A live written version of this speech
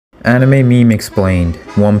Anime meme explained.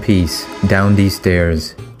 One Piece. Down these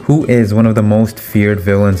stairs. Who is one of the most feared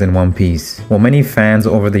villains in One Piece? Well, many fans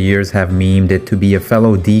over the years have memed it to be a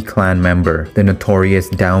fellow D-Clan member, the notorious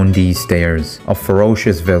Down These Stairs, a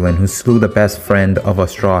ferocious villain who slew the best friend of a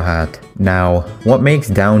Straw Hat. Now, what makes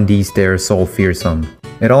Down These Stairs so fearsome?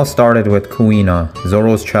 It all started with Kuina,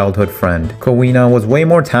 Zoro's childhood friend. Kuina was way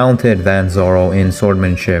more talented than Zoro in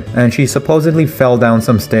swordsmanship, and she supposedly fell down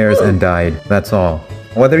some stairs and died. That's all.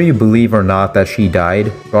 Whether you believe or not that she died,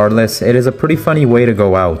 regardless, it is a pretty funny way to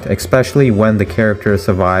go out, especially when the characters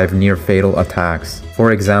survive near fatal attacks.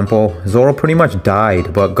 For example, Zoro pretty much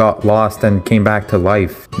died but got lost and came back to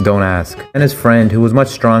life. Don't ask. And his friend, who was much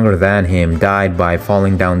stronger than him, died by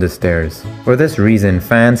falling down the stairs. For this reason,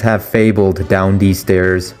 fans have fabled Down These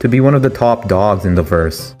Stairs to be one of the top dogs in the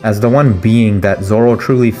verse, as the one being that Zoro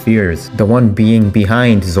truly fears, the one being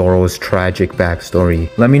behind Zoro's tragic backstory.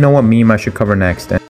 Let me know what meme I should cover next.